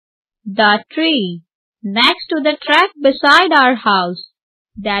The tree next to the track beside our house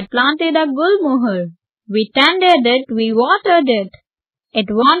that planted a gulmohar. We tended it, we watered it. It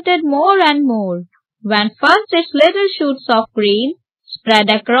wanted more and more. When first its little shoots of green spread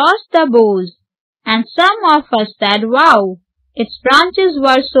across the boughs, and some of us said, "Wow!" Its branches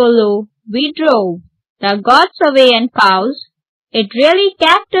were so low, we drove the gods away and cows. It really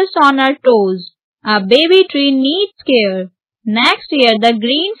kept us on our toes. A baby tree needs care. Next year the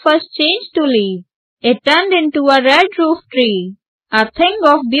green first changed to leaf. It turned into a red roof tree, a thing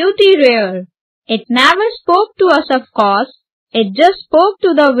of beauty rare. It never spoke to us, of course. It just spoke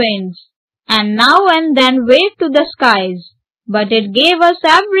to the winds, and now and then waved to the skies. But it gave us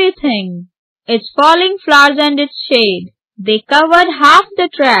everything. Its falling flowers and its shade, they covered half the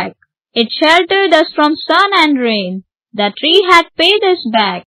track. It sheltered us from sun and rain. The tree had paid us back.